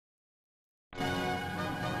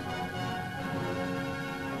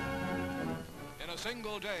a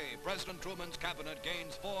single day, President Truman's cabinet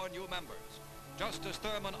gains 4 new members. Justice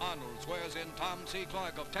Thurman Arnold swears in Tom C.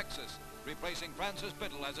 Clark of Texas, replacing Francis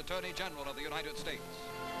Biddle as Attorney General of the United States.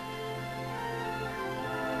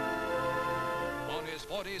 On his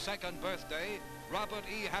 42nd birthday, Robert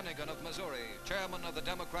E. Hannegan of Missouri, chairman of the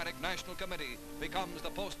Democratic National Committee, becomes the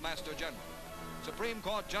Postmaster General. Supreme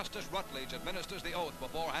Court Justice Rutledge administers the oath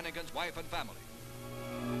before Hannegan's wife and family.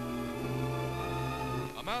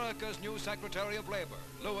 America's new Secretary of Labor,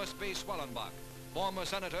 Louis B. Schwellenbach, former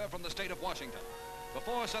senator from the state of Washington.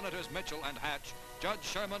 Before Senators Mitchell and Hatch, Judge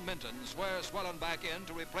Sherman Minton swears Schwellenbach in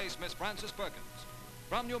to replace Miss Frances Perkins.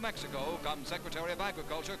 From New Mexico comes Secretary of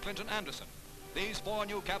Agriculture Clinton Anderson. These 4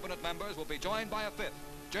 new cabinet members will be joined by a 5th,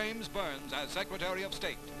 James Burns, as Secretary of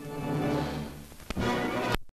State.